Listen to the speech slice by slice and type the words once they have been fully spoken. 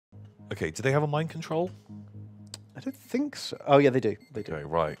Okay, do they have a mind control? I don't think so. Oh, yeah, they do. They do. Okay,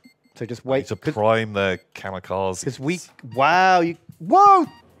 right. So just Need wait. to prime their kamikaze. Because wow, whoa!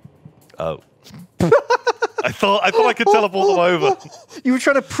 Oh. I thought I could teleport them over. You were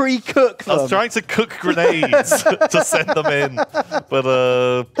trying to pre-cook them. I was trying to cook grenades to send them in, but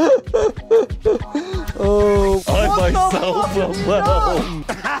Oh, I myself am well.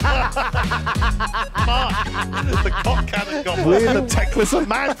 The cock cannon got We're the Teclis of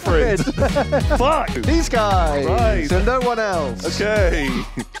Manfred. Fuck. These guys, Right. and no one else. Okay.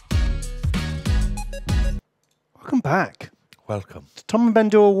 Welcome back. Welcome. Did Tom and Ben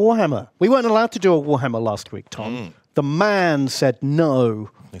do a Warhammer? We weren't allowed to do a Warhammer last week, Tom. The man said no.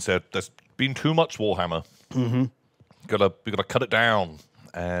 He said, "There's been too much Warhammer. We gotta cut it down."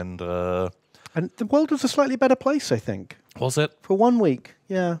 And the world was a slightly better place, I think. was it? For 1 week.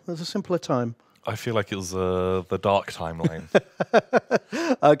 Yeah, it was a simpler time. I feel like it was the dark timeline.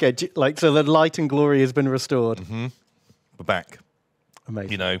 Okay, so the light and glory has been restored. We're back.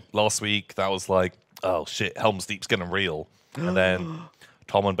 Amazing. You know, last week that was like, oh shit, Helm's Deep's getting real. And then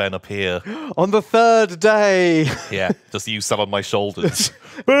Tom and Ben appear. On the third day, Yeah, just you sat on my shoulders.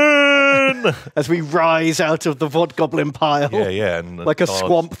 Burn! as we rise out of the Vodgoblin pile, Yeah. And like a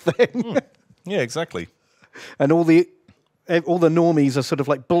swamp thing, Yeah, exactly. and all the normies are sort of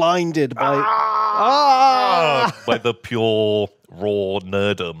like blinded by By the pure, raw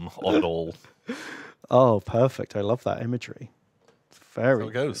nerdom of it all. Oh, perfect! I love that imagery. It's very. There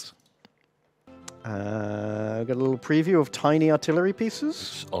it goes. Got a little preview of tiny artillery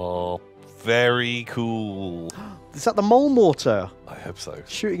pieces. Oh, very cool. Is that the mole mortar I hope so.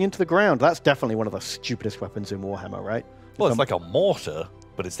 shooting into the ground? That's definitely one of the stupidest weapons in Warhammer, right? Well, it's like a mortar,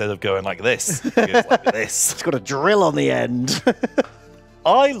 but instead of going like this, it goes like this. It's got a drill on the end.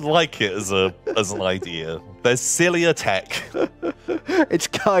 I like it as an idea. There's sillier tech. It's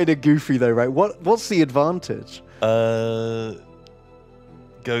kind of goofy though, right? What's the advantage?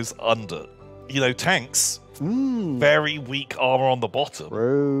 Goes under. You know, tanks, very weak armor on the bottom.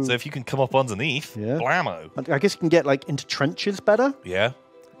 True. So if you can come up underneath, blammo. I guess you can get like into trenches better. Yeah.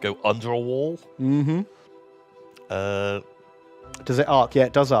 Go under a wall. Mm-hmm. Does Does it arc? Yeah,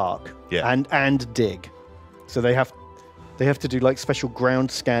 it does arc. Yeah. And dig. So they have to do like special ground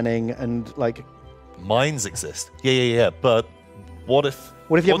scanning and like. Mines exist. Yeah. But what if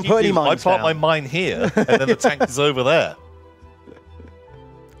you haven't put any mines I plant down? my mine here, and then the tank is over there.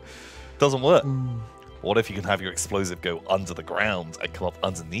 Doesn't work. What if you can have your explosive go under the ground and come up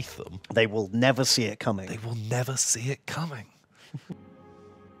underneath them? They will never see it coming. They will never see it coming.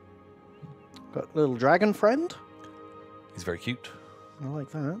 Got a little dragon friend. He's very cute. I like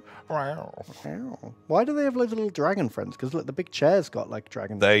that. Why do they have like little dragon friends? Because look, the big chair's got like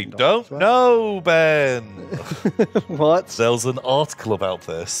dragon. They friend on it don't as well. know, Ben. What? There was an article about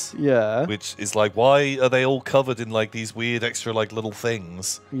this, Yeah. which is like, why are they all covered in like these weird extra like little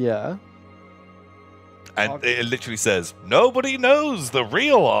things? Yeah. And it literally says, nobody knows the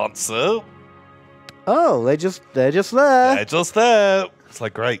real answer. Oh, they're just there. They're just there. It's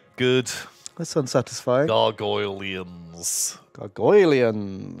like, great, good. That's unsatisfying. Gargoylians.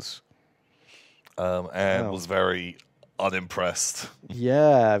 Gargoylians. And Wow. was very unimpressed.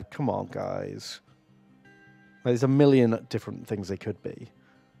 Yeah, come on, guys. There's a million different things they could be.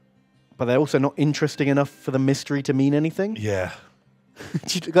 But they're also not interesting enough for the mystery to mean anything. Yeah.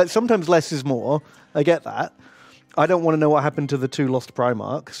 Like, sometimes less is more. I get that. I don't want to know what happened to the 2 lost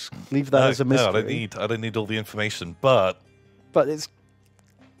Primarchs. Leave that as a mystery. No, I don't need all the information, but But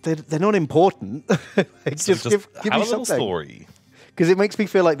they're not important. just give have me a little something. story. Because it makes me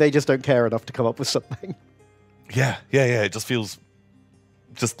feel like they just don't care enough to come up with something. Yeah. It just feels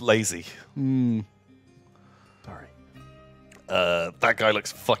just lazy. Sorry. That guy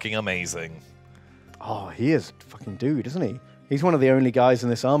looks fucking amazing. Oh, he is a fucking dude, isn't he? He's one of the only guys in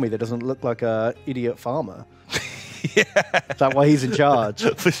this army that doesn't look like a idiot farmer. Yeah. Is that why he's in charge?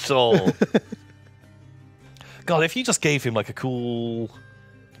 For sure. God, if you just gave him like a cool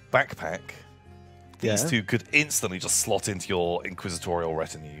backpack, these Yeah. two could instantly just slot into your inquisitorial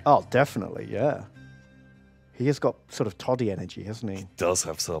retinue. Oh, definitely, yeah. He has got sort of toddy energy, hasn't he? Does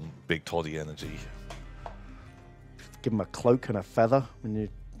have some big toddy energy. Give him a cloak and a feather when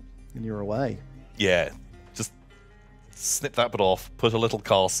you're away. Yeah, just snip that bit off, put a little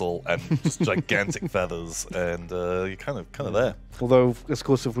castle and just gigantic feathers, and you're kind of there. Although, of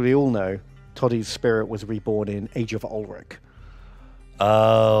course, if we all know, Toddy's spirit was reborn in Age of Ulrich.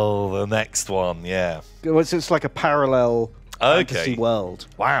 Oh, the next one, yeah. It's like a parallel fantasy world.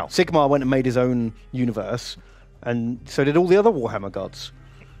 Wow. Sigmar went and made his own universe, and so did all the other Warhammer gods.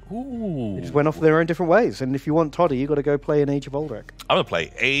 Ooh. They just went off their own different ways. And if you want Toddy, you got to go play an Age of Aldrich. I'm going to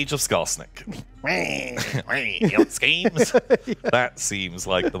play Age of Skarsnik. Schemes. Yeah. That seems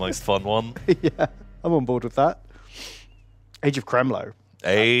like the most fun one. Yeah, I'm on board with that. Age of Kremlo.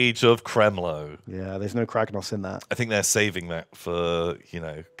 Age of Kremlo. Yeah, there's no Kragnos in that. I think they're saving that for,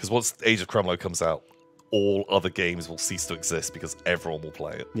 because once Age of Kremlo comes out, all other games will cease to exist because everyone will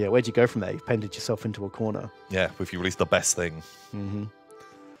play it. Yeah, where'd you go from there? You've painted yourself into a corner. Yeah, if you release the best thing.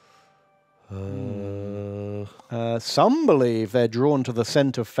 Some believe they're drawn to the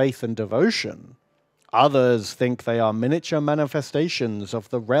scent of faith and devotion. Others think they are miniature manifestations of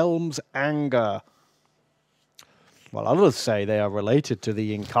the realm's anger. While others say they are related to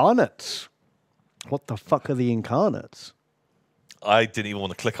the incarnates. What the fuck are the incarnates? I didn't even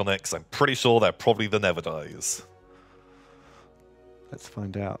want to click on it because I'm pretty sure they're probably the Never Dies. Let's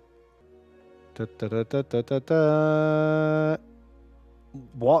find out. Da, da, da, da, da, da, da.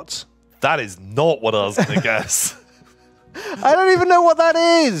 What? That is not what I was going to guess. I don't even know what that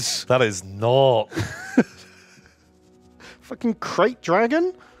is. That is not. Fucking crate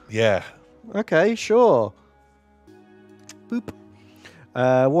dragon? Yeah. Okay, sure. Boop.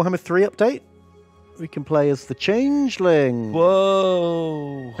 Warhammer 3 update. We can play as the Changeling.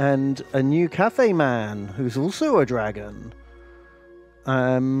 Whoa. And a new Cathay man who's also a dragon.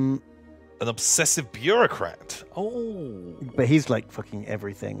 An obsessive bureaucrat. Oh. But he's like fucking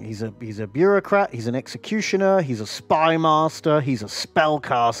everything. He's a bureaucrat, he's an executioner, he's a spy master, he's a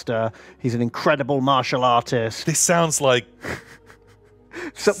spellcaster, he's an incredible martial artist. This sounds like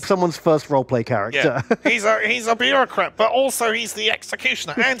someone's first roleplay character. Yeah. He's a bureaucrat, but also he's the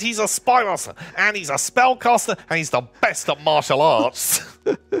executioner, and he's a spy master, and he's a spellcaster, and he's the best at martial arts.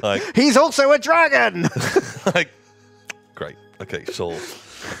 Like, he's also a dragon. like, great. Okay, sure.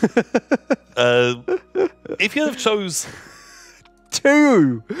 If you have chose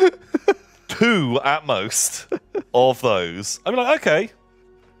two at most of those, I'd be like, okay,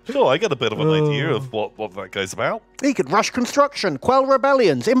 sure, I get a bit of an idea of what that goes about. He could rush construction, quell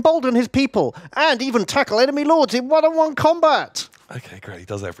rebellions, embolden his people, and even tackle enemy lords in one-on-one combat. Okay, great. He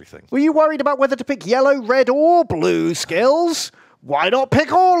does everything. Were you worried about whether to pick yellow, red, or blue skills? Why not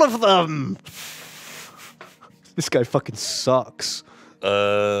pick all of them? This guy fucking sucks.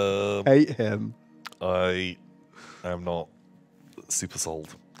 Hate him. I am not super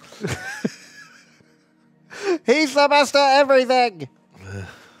sold. He's the best at everything.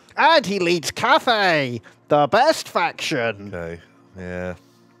 And he leads Cathay, the best faction. Okay, yeah.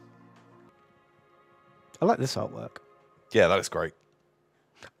 I like this artwork. Yeah, that is great.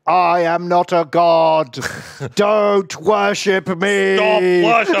 I am not a god. Don't worship me. Stop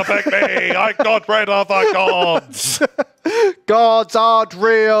worshipping me. I'm not rid of the gods. Gods aren't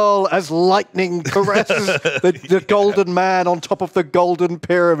real, as lightning caresses the golden man on top of the golden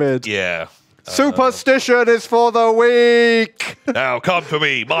pyramid. Yeah. Superstition is for the weak. Now come to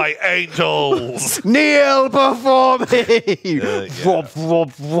me, my angels. Kneel before me. Yeah. Wop,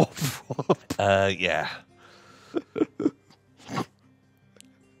 wop, wop, wop. Yeah.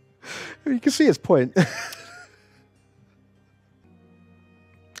 You can see his point.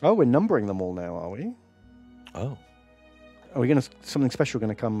 Oh, we're numbering them all now, are we? Oh. Are we going to something special going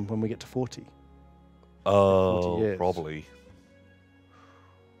to come when we get to 40? Oh, 40 years. probably.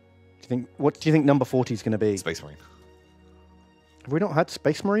 What do you think number 40 is going to be? Space Marine. Have we not had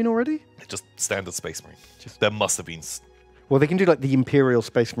Space Marine already? Just standard Space Marine. There must have been Well, they can do like the Imperial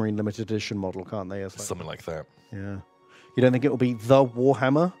Space Marine limited edition model, can't they? As something like that. Yeah. You don't think it will be the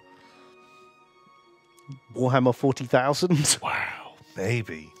Warhammer? Warhammer 40,000? Wow,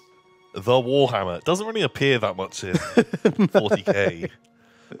 maybe. The Warhammer. It doesn't really appear that much in 40k.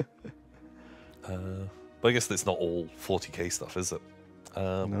 But I guess it's not all 40k stuff, is it?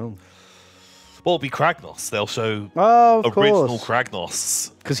 No. Well, it'll be Kragnos. They'll show course. original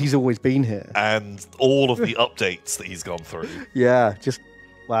Kragnos. Because he's always been here. And all of the updates that he's gone through. Yeah, just,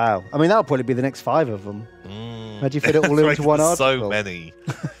 wow. I mean, that'll probably be the next 5 of them. How'd you fit it all into one article? So many.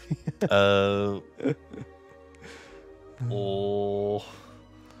 Or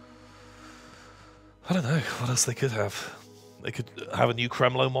I don't know what else they could have. They could have a new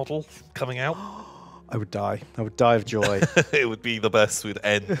Kremlo model coming out. I would die. I would die of joy. It would be the best. We'd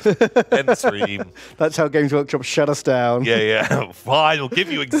end stream. That's how Games Workshop shut us down. Yeah. Fine, we'll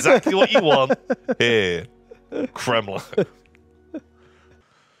give you exactly what you want. Here, Kremlo.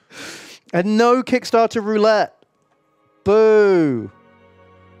 And no Kickstarter roulette. Boo.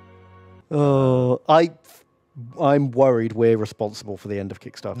 Oh, I'm worried we're responsible for the end of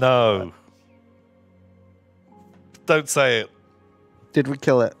Kickstarter. No. Don't say it. Did we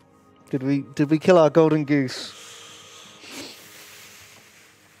kill it? Did we kill our golden goose?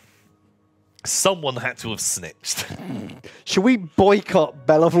 Someone had to have snitched. Should we boycott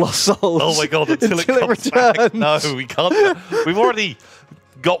Bell of Lost Souls? Oh my god, until it comes back. No, we can't. We've already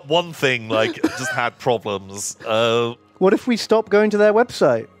got one thing, like, just had problems. What if we stop going to their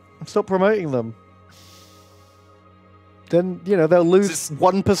website and stop promoting them? Then, you know, they'll lose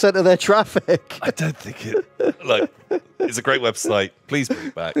 1% of their traffic. I don't think it... Like, it's a great website. Please bring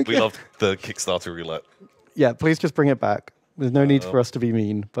it back. We loved the Kickstarter roulette. Yeah, please just bring it back. There's no need for us to be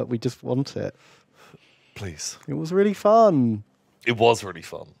mean, but we just want it. Please. It was really fun. It was really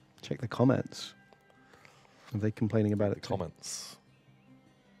fun. Check the comments. Are they complaining about it? Comments.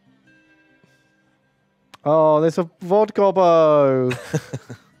 Oh, there's a Vodgobbo.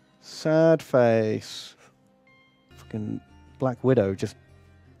 Sad face. Fucking Black Widow just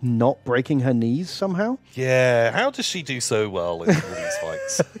not breaking her knees somehow. Yeah, how does she do so well in all these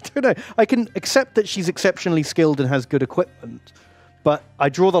fights? I don't know. I can accept that she's exceptionally skilled and has good equipment, but I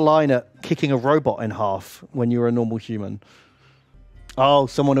draw the line at kicking a robot in half when you're a normal human. Oh,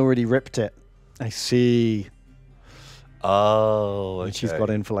 someone already ripped it. I see. Oh, okay. And she's got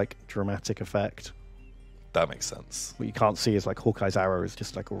in for like dramatic effect. That makes sense. What you can't see is like Hawkeye's arrow is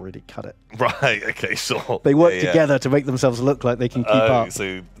just like already cut it. Right, okay, sure. They work together to make themselves look like they can keep up.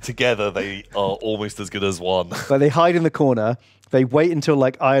 So together they are almost as good as one. But they hide in the corner. They wait until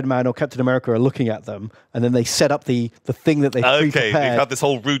like Iron Man or Captain America are looking at them, and then they set up the thing that they Okay, they've had this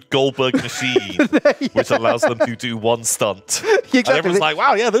whole Rube Goldberg machine, which allows them to do one stunt. Exactly. And everyone's like,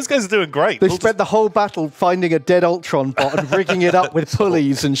 wow, yeah, those guys are doing great. They've spent the whole battle finding a dead Ultron bot and rigging it up with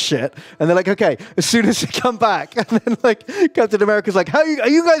pulleys and shit. And they're like, okay, as soon as they come back, and then like Captain America's like, are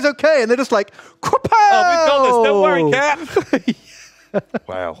you guys okay? And they're just like, Krapow! Oh, we've got this, don't worry, Cap.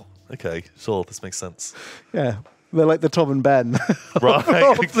 Wow. Okay, sure, this makes sense. Yeah. They're like the Tom and Ben Right,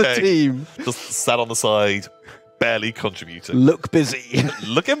 of okay. the team. Just sat on the side, barely contributing. Look busy.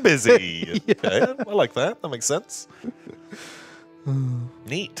 Looking busy. Yeah. Okay, I like that. That makes sense.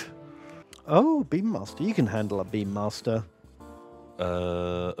 Neat. Oh, Beam Master. You can handle a Beam Master. We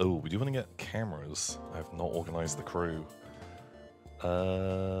do want to get cameras. I have not organized the crew.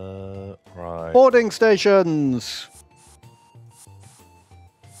 Right. Boarding stations.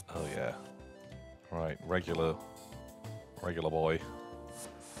 Oh, yeah. Right, regular boy.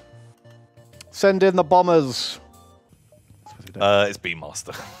 Send in the bombers. It's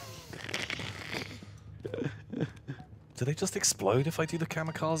Beammaster. Do they just explode if I do the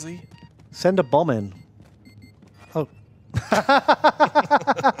kamikaze? Send a bomb in. Oh.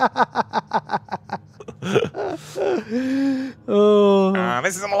 Oh.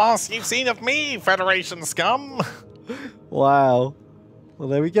 This is the last you've seen of me, Federation scum. Wow. Well,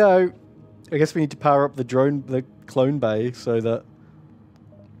 there we go. I guess we need to power up the clone bay so that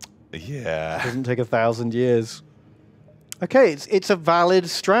Yeah. it doesn't take 1,000 years. Okay, it's a valid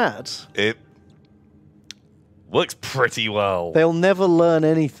strat. It works pretty well. They'll never learn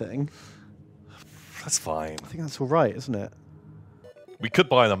anything. That's fine. I think that's all right, isn't it? We could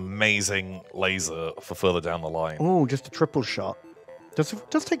buy an amazing laser for further down the line. Oh, just a triple shot.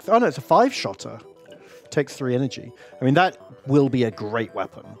 Does take? Oh no, it's a 5-shotter. Takes 3 energy. I mean, that will be a great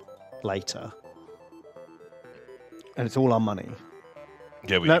weapon later, and it's all our money.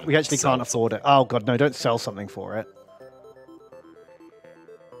 Yeah, We actually can't afford it. Oh god, no! Don't sell something for it.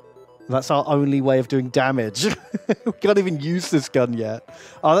 That's our only way of doing damage. We can't even use this gun yet.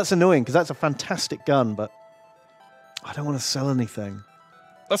 Oh, that's annoying because that's a fantastic gun, but I don't want to sell anything.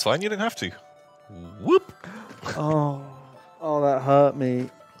 That's fine. You don't have to. Whoop. Oh, that hurt me.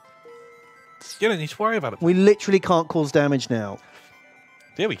 You don't need to worry about it. We literally can't cause damage now.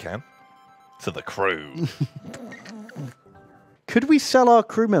 Yeah, we can. To the crew. Could we sell our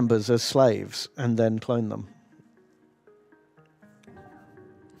crew members as slaves and then clone them?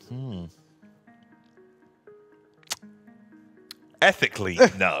 Ethically,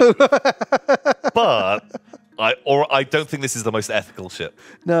 no. But I don't think this is the most ethical ship.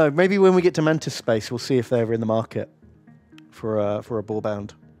 No, maybe when we get to Mantis space, we'll see if they're ever in the market for a ball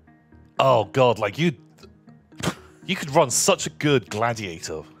bound. Oh god, like you could run such a good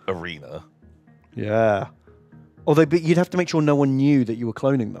gladiator arena. Yeah. Although, but you'd have to make sure no one knew that you were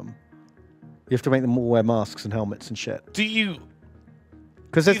cloning them. You have to make them all wear masks and helmets and shit. Do you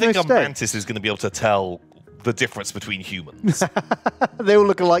Because think there's no a stake. mantis is going to be able to tell the difference between humans? They all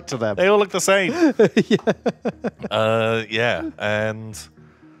look alike to them. They all look the same. Yeah. Yeah, and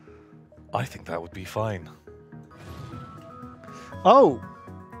I think that would be fine. Oh,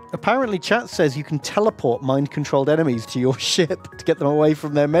 apparently chat says you can teleport mind-controlled enemies to your ship to get them away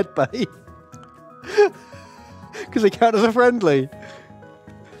from their medbay. Because they count as a friendly. You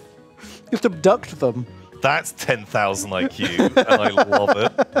have to abduct them. That's 10,000 IQ, and I love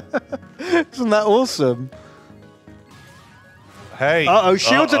it. Isn't that awesome? Hey. Uh-oh,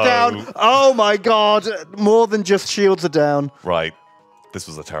 shields are down. Oh my god. More than just shields are down. Right. This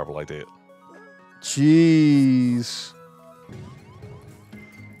was a terrible idea. Jeez.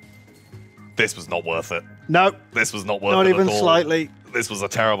 This was not worth it. No. This was not worth it Not even at all. slightly. This was a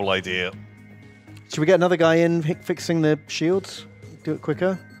terrible idea. Should we get another guy in fixing the shields? Do it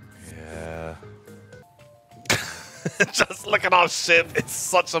quicker? Yeah. Just look at our ship. It's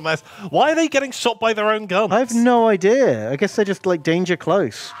such a mess. Why are they getting shot by their own guns? I have no idea. I guess they're just like danger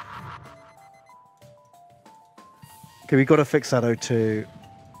close. Okay, we've got to fix that O2. Yeah,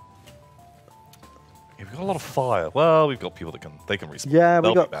 we've got a lot of fire. Well, we've got people that can respawn. Yeah, we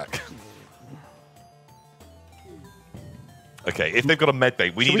They'll got be back. Okay, if they've got a med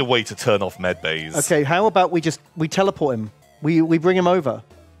bay, we need a way to turn off med bays. Okay, how about we teleport him? We bring him over.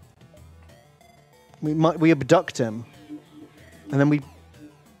 We abduct him, and then we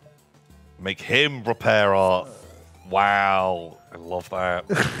make him repair our. Wow, I love that.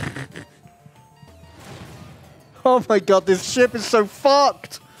 Oh my god, this ship is so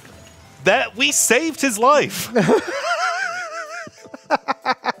fucked. That we saved his life. This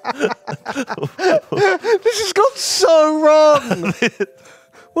has gone so wrong.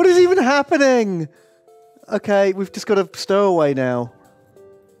 What is even happening? Okay, we've just got to stow away now.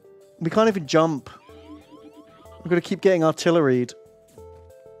 We can't even jump. We've got to keep getting artilleried.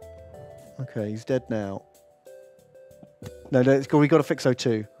 Okay, he's dead now. No, we've got to fix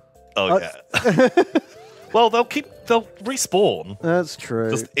O2. Oh, yeah. Well, they'll respawn. That's true.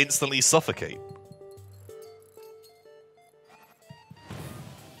 Just instantly suffocate.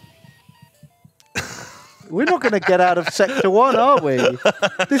 We're not going to get out of Sector 1, are we?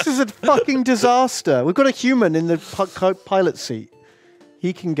 This is a fucking disaster. We've got a human in the pilot seat.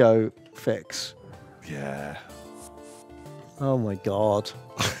 He can go fix. Yeah. Oh my god.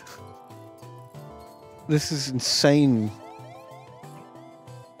 This is insane.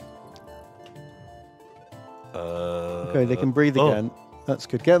 Okay, they can breathe again. That's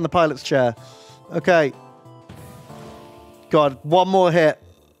good. Get in the pilot's chair. Okay. God, one more hit.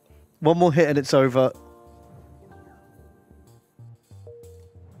 One more hit and it's over.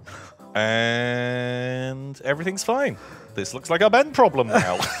 And everything's fine. This looks like a Ben problem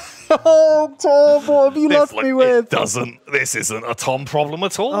now. Oh, Tom, what have you left me with? This isn't a Tom problem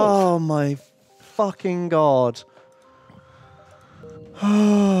at all. Oh my fucking god.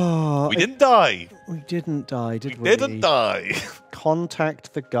 We didn't die. We didn't die, did we? We didn't die.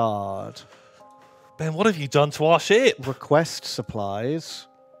 Contact the guard. Ben, what have you done to our ship? Request supplies.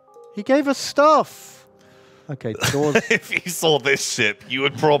 He gave us stuff. Okay, doors. If you saw this ship, you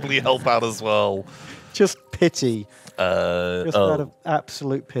would probably help out as well. Just pity. Just out of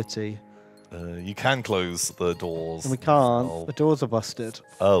absolute pity. You can close the doors. And we can't. Oh. The doors are busted.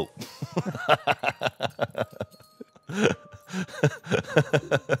 Oh.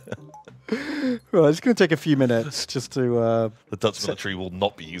 Right, it's going to take a few minutes just to... The Dutch military will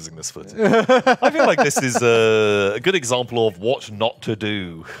not be using this footage. I feel like this is a good example of what not to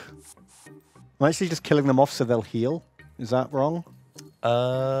do. I'm actually just killing them off so they'll heal. Is that wrong?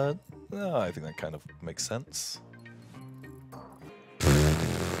 No, I think that kind of makes sense.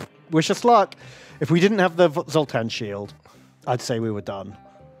 Wish us luck. If we didn't have the Zoltan shield, I'd say we were done.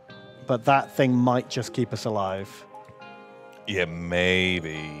 But that thing might just keep us alive. Yeah,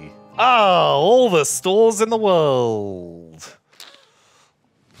 maybe. Ah, all the stores in the world.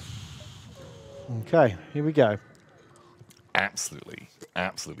 Okay, here we go. Absolutely,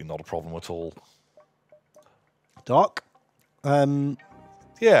 absolutely not a problem at all. Doc?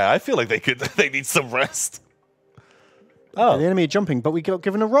 Yeah, I feel like they need some rest. Oh, the enemy are jumping, but we got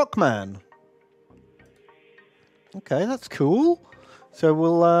given a rock man. Okay, that's cool. So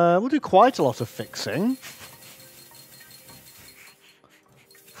we'll do quite a lot of fixing.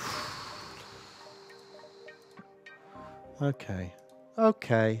 Okay.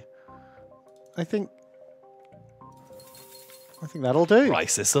 Okay. I think that'll do.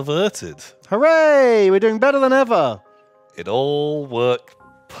 Crisis averted. Hooray! We're doing better than ever. It all worked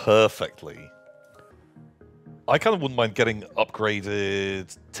perfectly. I kind of wouldn't mind getting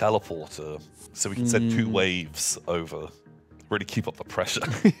upgraded teleporter so we can send 2 waves over. Really keep up the pressure.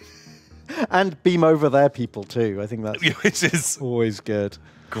 And beam over their people too. I think that's which is always good.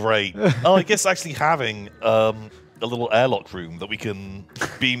 Great. Oh, I guess actually having a little airlock room that we can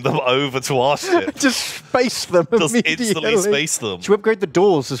beam them over to our ship. Just space them Just instantly space them. Should we upgrade the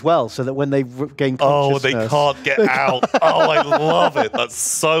doors as well so that when they gain consciousness... Oh, they can't get out. Oh, I love it. That's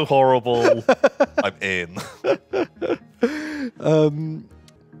so horrible. I'm in.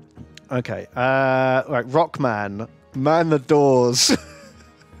 Okay. Right, Rockman. Man the doors.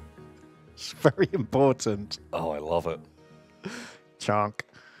 Very important. Oh, I love it. Chunk.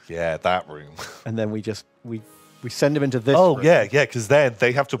 Yeah, that room. And then we send him into this Oh, room. yeah, because then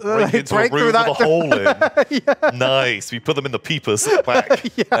they have to break They into break a room through with a that hole in. Yeah. Nice. We put them in the peepers at the back.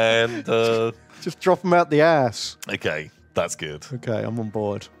 Yeah. And, Just drop him out the ass. okay, that's good. Okay, I'm on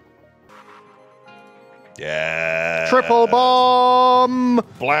board. Yeah. Triple bomb!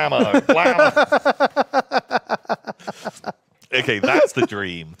 Blammo. Blammo. Okay, that's the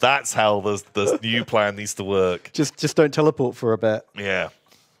dream. That's how the new plan needs to work. Just don't teleport for a bit. Yeah.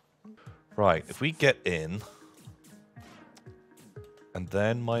 Right, if we get in and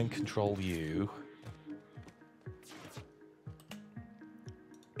then mind control you,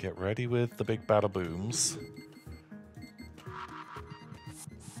 get ready with the big bada booms.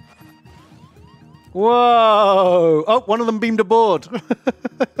 Whoa! Oh, one of them beamed aboard.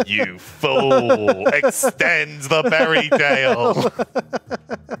 You fool! Extend the berry jail.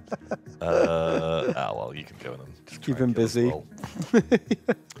 Oh well, you can go in and just Keep try and him kill as busy.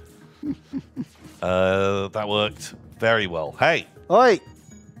 well. That worked very well. Hey, Oi!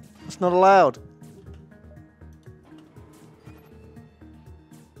 It's not allowed.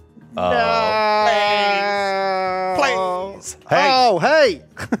 please. Hey, Oh, hey!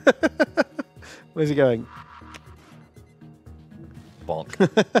 Where's he going?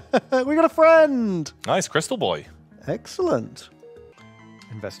 bonk. We got a friend! Nice, Crystal Boy. Excellent.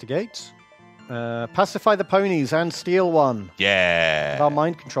 Investigate. Pacify the ponies and steal one. Yeah. With our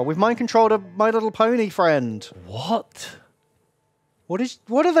mind control. We've mind controlled a My Little Pony friend. What?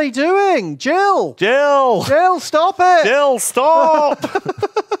 What are they doing? Jill! Jill! Jill, stop it! Jill, stop!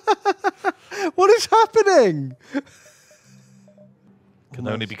 What is happening? Can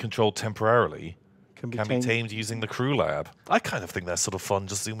only be controlled temporarily. Can be Can be tamed using the crew lab. I kind of think they're sort of fun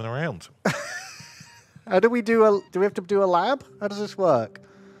just zooming around. How do we do we have to do a lab? How does this work?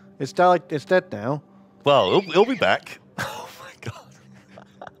 It's died. It's dead now. Well, it'll be back. Oh my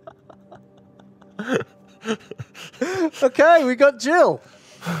god. Okay, we got Jill.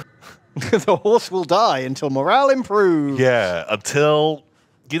 The horse will die until morale improves. Yeah, until...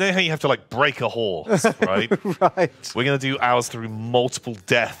 You know how you have to, like, break a horse, right? Right. We're going to do ours through multiple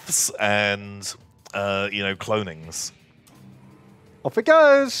deaths and, clonings. Off it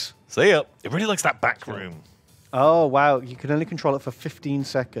goes. See ya. It really likes that back room. Oh, wow. You can only control it for 15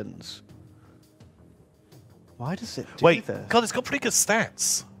 seconds. Why does it do Wait, this? God, it's got pretty good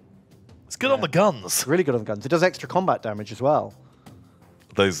stats. It's good on the guns. Really good on the guns. It does extra combat damage as well.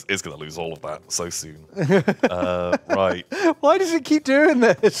 It's going to lose all of that so soon. Right. Why does it keep doing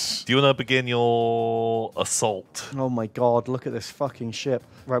this? Do you want to begin your assault? Oh my god, look at this fucking ship.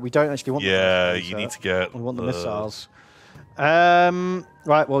 Right, we don't actually want Yeah, the you need to get... We want the missiles.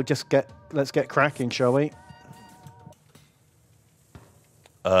 Right, well, let's get cracking, shall we?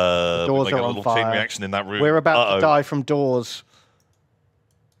 Doors like are a on little chain fire. reaction in that room. We're about to die from doors.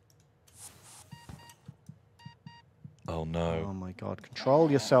 Oh no. Oh my god,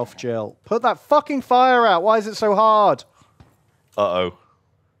 control yourself, Jill. Put that fucking fire out. Why is it so hard? Uh-oh.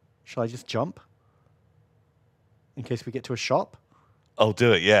 Shall I just jump? In case we get to a shop? Oh,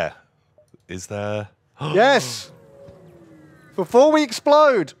 do it, yeah. Is there... Yes! Before we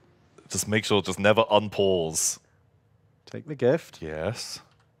explode! Just make sure, just never unpause. Take the gift. Yes.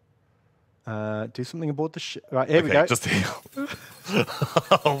 Do something aboard the ship. Right, here we go. Just heal.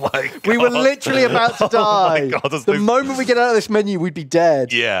 Oh my god. We were literally about to die. Oh my god, the moment we get out of this menu, we'd be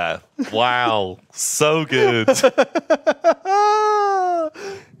dead. Yeah. Wow. So good. Holy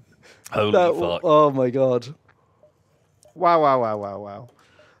fuck. Oh my god. Wow, wow, wow, wow, wow.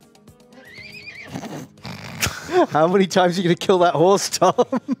 How many times are you going to kill that horse, Tom?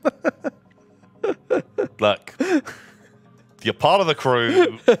 Look. You're part of the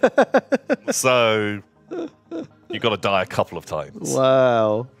crew. So you got to die a couple of times.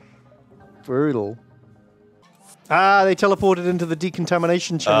 Wow. Brutal. Ah, they teleported into the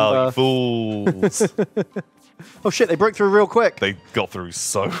decontamination chamber. Oh, you fools. Oh shit, they broke through real quick. They got through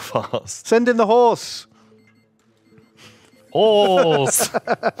so fast. Send in the horse. Horse!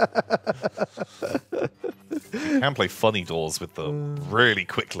 Can play funny doors with them really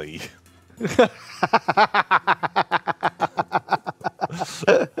quickly.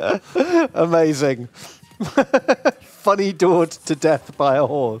 Amazing. Funny doored to death by a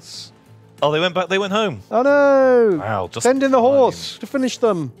horse. Oh, they went back. They went home. Oh no! Wow, just send in the fine. horse to finish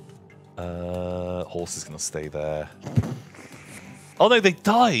them. Horse is gonna stay there. Oh no, they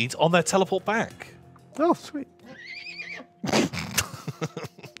died on their teleport back. Oh sweet.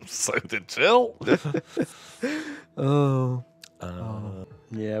 So did Jill. Oh.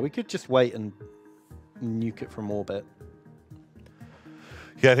 Yeah, we could just wait and nuke it from orbit.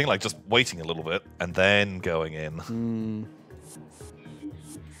 Yeah, I think like just waiting a little bit and then going in.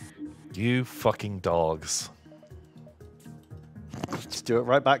 You fucking dogs. Just do it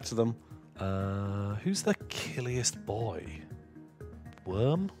right back to them. Who's the killiest boy?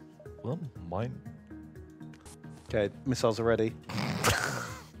 Worm? Worm? Mine? Okay, missiles are ready.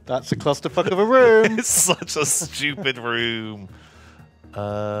 That's a clusterfuck of a room. It's such a stupid room.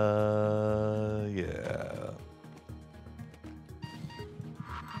 Yeah.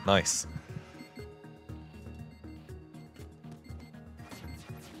 Nice.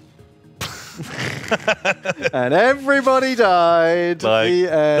 And everybody died. Like, The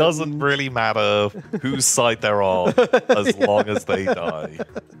end. doesn't really matter whose side they're on as long as they die.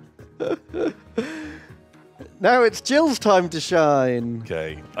 Now it's Jill's time to shine.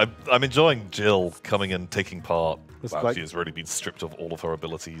 Okay. I'm enjoying Jill coming and taking part. It's Wow, like- she has really been stripped of all of her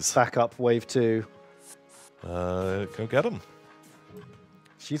abilities. Back up wave 2. Go get him.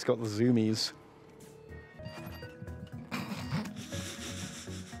 She's got the zoomies.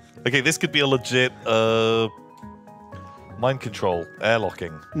 Okay, this could be a legit mind control,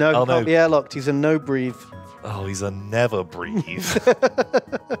 airlocking. No, oh, he can't be airlocked. He's a no breathe. Oh, he's a never breathe.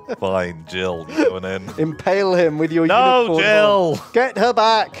 Fine, Jill, you going in? Impale him with your No, unicorn Jill! horn. Get her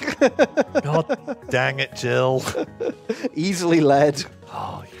back. God dang it, Jill. Easily led.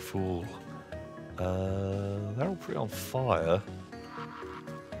 Oh, you fool. They're all pretty on fire.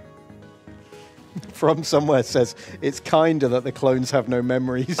 From somewhere says it's kinder that the clones have no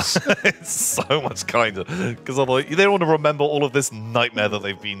memories. It's so much kinder. Because otherwise, they don't want to remember all of this nightmare that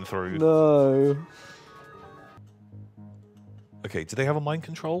they've been through. No. Okay, do they have a mind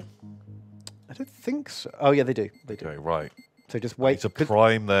control? I don't think so. Oh, yeah, they do. They do. Okay, right. So just Need wait. to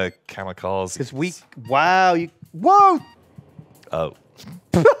prime their kamikaze. Because we... Wow. You... Whoa! Oh.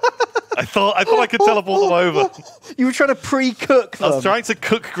 I thought I could teleport them over. You were trying to pre-cook them. I was trying to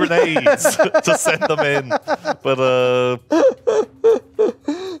cook grenades to send them in, but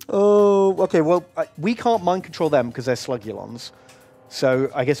Oh, okay. Well, we can't mind control them because they're Slugulons. So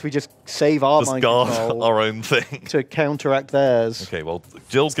I guess we just save our just mind guard control our own thing. to counteract theirs. Okay, well,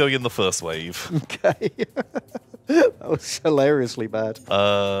 Jill's going in the first wave. Okay. That was hilariously bad.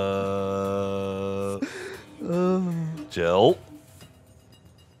 Jill.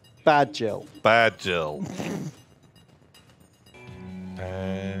 Bad Jill. Bad Jill.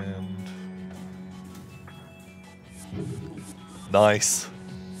 And... Nice.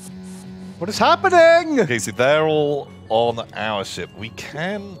 What is happening? Okay, so they're all on our ship. We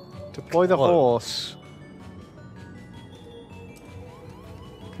can... Deploy the clone. horse.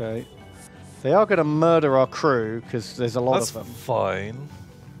 Okay. They are going to murder our crew because there's a lot That's of them. fine.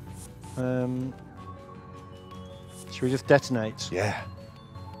 Should we just detonate? Yeah.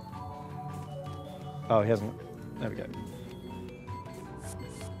 Oh, he hasn't. There we go.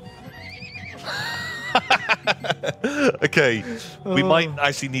 Okay, we might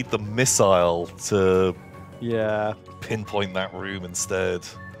actually need the missile to Yeah. pinpoint that room instead.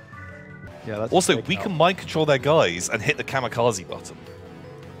 Yeah. That's Also, big we help. can mind control their guys and hit the kamikaze button,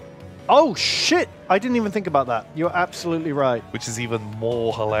 Oh shit! I didn't even think about that. You're absolutely right. which is even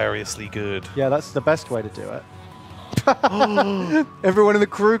more hilariously good. Yeah, that's the best way to do it. Everyone in the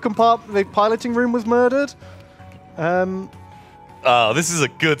crew compartment, the piloting room was murdered. Ah, this is a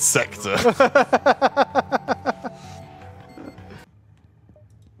good sector.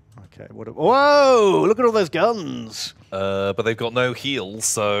 Okay. Whoa! Look at all those guns. But they've got no heals,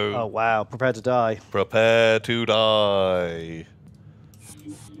 so Oh wow! Prepare to die. prepare to die.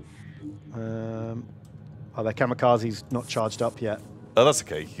 Oh, their kamikaze's not charged up yet. Oh, that's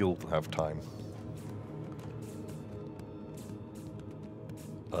okay. You'll have time.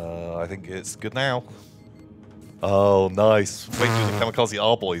 I think it's good now. Oh, nice. Wait, do the kamikaze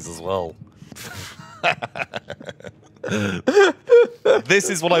are boys as well. This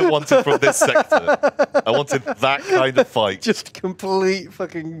is what I wanted from this sector. I wanted that kind of fight. Just complete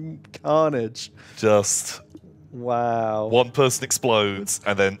fucking carnage. Just Wow. one person explodes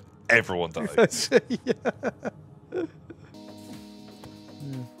and then everyone dies. Yeah.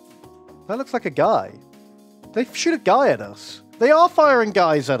 That looks like a guy. They shoot a guy at us. They are firing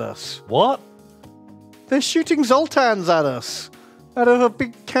guys at us. What? They're shooting Zoltans at us. Out of a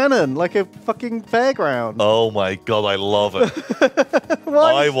big cannon, like a fucking fairground. Oh my god, I love it.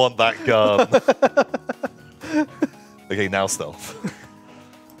 Why? I want that gun. Okay, now stealth.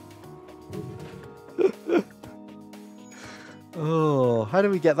 Oh, how do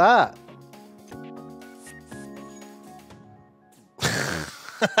we get that?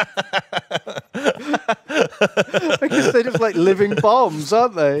 I guess they're just like living bombs,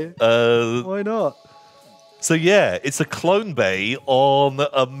 aren't they? Why not? So yeah, it's a clone bay on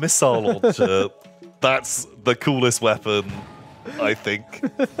a missile launcher. That's the coolest weapon, I think.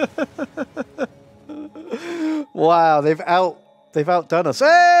 Wow, they've outdone us.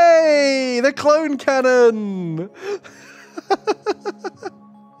 Hey, the clone cannon!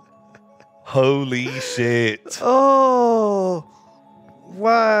 Holy shit. Oh,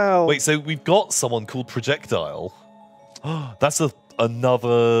 wow. Wait, so we've got someone called Projectile. That's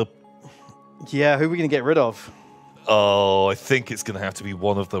another... Yeah, who are we going to get rid of? Oh, I think it's going to have to be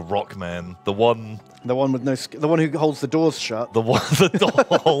one of the Rockmen. The one with no... The one who holds the doors shut. the door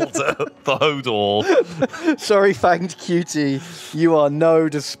holder, the Hodor. Sorry, Fanged Cutie. You are no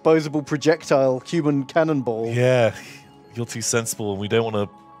disposable projectile human cannonball. Yeah, you're too sensible and we don't want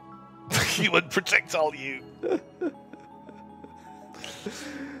to human projectile you.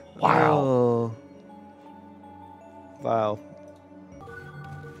 Wow. Oh. Wow.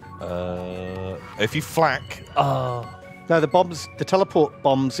 If you flak... No, the teleport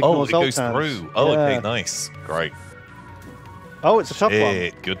bombs Oh, ignores it goes alt-tabs. through. Oh, Yeah. okay, nice. Great. Oh, it's a tough one.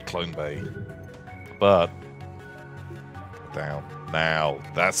 Shit, good clone bay. But... Down. Now,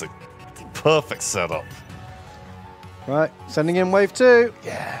 that's a perfect setup. Right, sending in wave 2.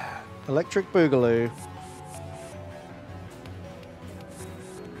 Yeah. Electric Boogaloo.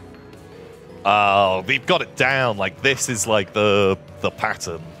 Oh, we've got it down. Like, this is like the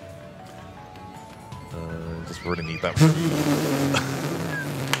pattern. Just really need that.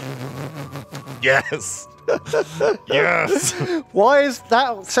 Yes. Yes. Why is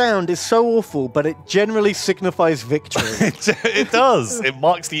that sound is so awful, but it generally signifies victory? It does. It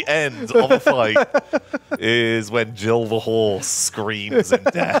marks the end of a fight. Is when Jill the horse screams in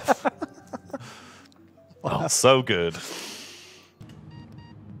death. Oh, so good.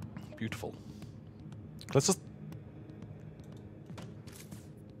 Beautiful. Let's just...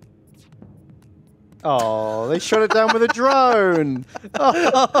 Oh, they shot it down with a drone.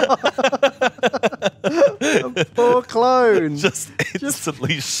 Poor clone. Just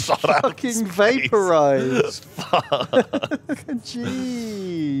instantly shot out. Fucking vaporized.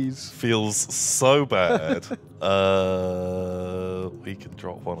 Jeez. Feels so bad. We can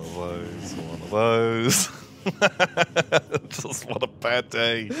drop one of those. Just what a bad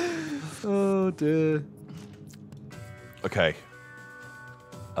day. Oh dear. Okay.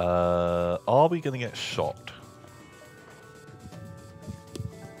 Are we going to get shot?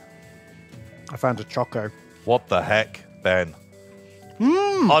 I found a choco. What the heck, Ben?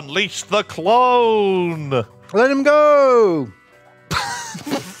 Unleash the clone! Let him go!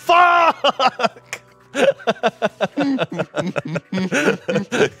 Fuck!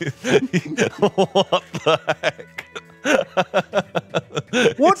 What the heck?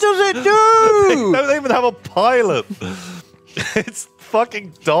 What does it They do? don't even have a pilot. It's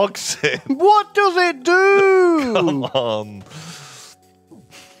fucking dog shit. What does it do? Come on.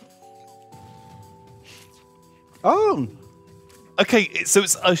 Oh, Okay, so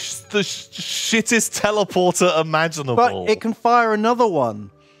it's the shittest teleporter imaginable. but it can fire another one.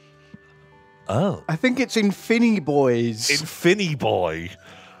 Oh. I think it's Infini Boys. Infini Boy.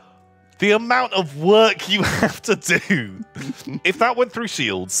 The amount of work you have to do. If that went through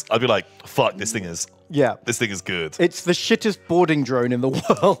shields, I'd be like, fuck, this thing is good. It's the shittest boarding drone in the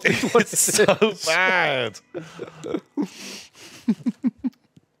world. is what It's it so is. bad.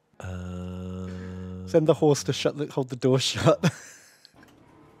 Send the horse to hold the door shut.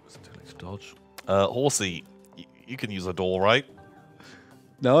 Dodge. Horsey, you can use a door, right?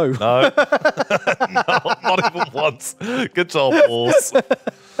 No. No. No, not even once. Good job, horse.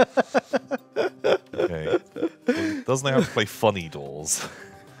 Okay. Well, doesn't know how to play funny doors.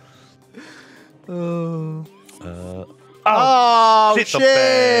 Oh, Shit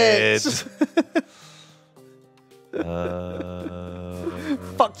shit! the bed.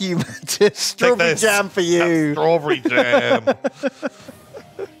 Fuck you, Mantis. Strawberry this. jam for you. Strawberry jam.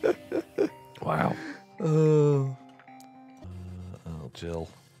 Wow. Oh. Oh, Jill.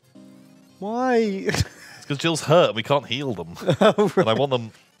 Why? It's because Jill's hurt and we can't heal them. Oh, right. And I want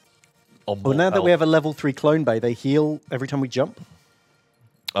them on Well, more now that we health. have a level 3 clone bay, they heal every time we jump.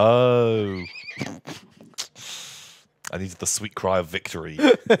 Oh. I needed the sweet cry of victory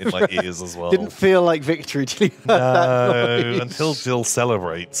in my ears as well. Didn't feel like victory till you heard that No, noise. until Jill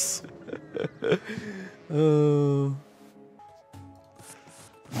celebrates. Oh.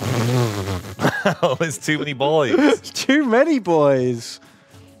 Oh, there's too many boys. Too many boys.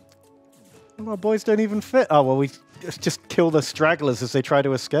 Our boys don't even fit. Oh, well, we just kill the stragglers as they try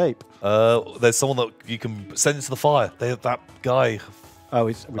to escape. There's someone that you can send into the fire. That guy. Oh,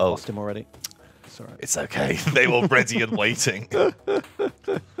 we've lost him already. It's all right. It's okay. They were ready and waiting.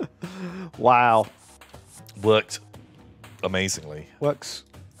 Wow. worked amazingly. Works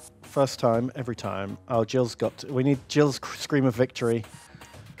first time, every time. Oh, Jill's got... we need Jill's scream of victory.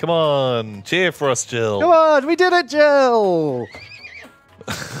 Come on, cheer for us, Jill. Come on, we did it, Jill!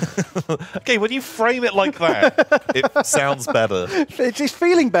 Okay, when you frame it like that, it sounds better. It's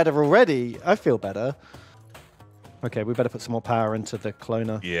feeling better already. I feel better. Okay, we better put some more power into the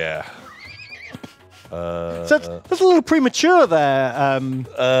cloner. Yeah. So that's a little premature there.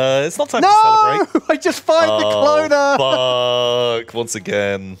 It's not time to celebrate. I just fired the cloner! Fuck, once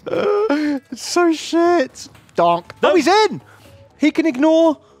again. It's so shit. Donk. No. Oh, he's in! He can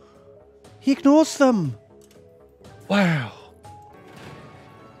ignore... he ignores them. Wow.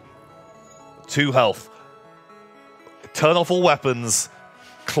 2 health. Turn off all weapons.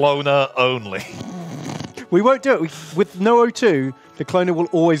 Cloner only. We won't do it. With no O2, the cloner will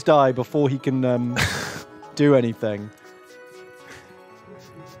always die before he can do anything.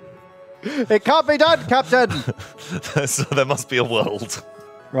 It can't be done, Captain! So there must be a world.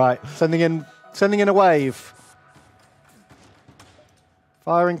 Right, sending in a wave.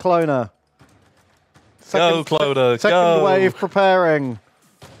 Firing cloner. Go, cloner, second go! wave preparing.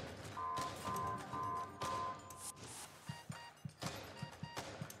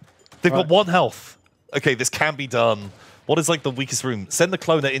 They've got 1 health. Okay, this can be done. What is like the weakest room? Send the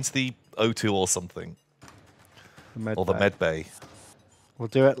cloner into the O2 or something. Or the med bay. We'll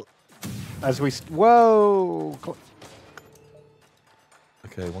do it as we... whoa!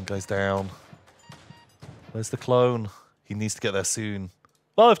 Okay, 1 guy's down. Where's the clone? He needs to get there soon.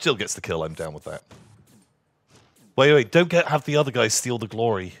 Well, if Jill gets the kill, I'm down with that. Wait, don't have the other guys steal the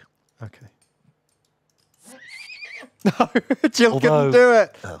glory. Okay. No, Jill couldn't do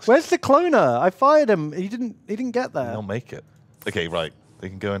it. Where's the cloner? I fired him. He didn't get there. They'll make it. Okay, right. They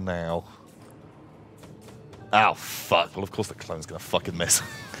can go in now. Ow, fuck. Well, of course the clone's gonna fucking miss.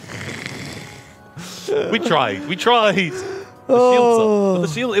 We tried. The shield's up. But the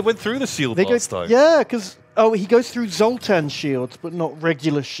shield, it went through the shield last time. Yeah, because... oh, he goes through Zoltan's shields, but not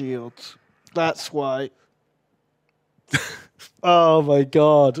regular shields. That's why. Oh my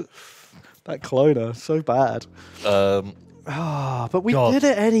god. That cloner, so bad. But we did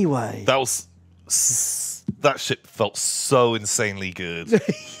it anyway. That ship felt so insanely good.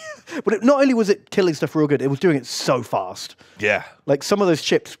 But not only was it killing stuff real good, it was doing it so fast. Yeah. Like some of those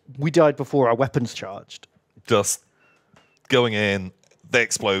ships, we died before our weapons charged. Just going in, they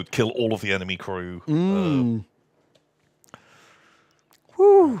explode, kill all of the enemy crew.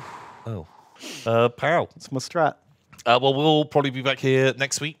 Whew. Pow. It's my strat. Well, we'll probably be back here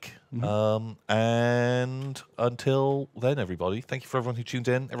next week. And until then, everybody, thank you for everyone who tuned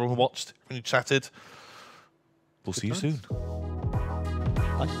in, everyone who watched, everyone who chatted. We'll see you soon.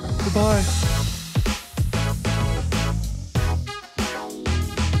 Bye. Goodbye.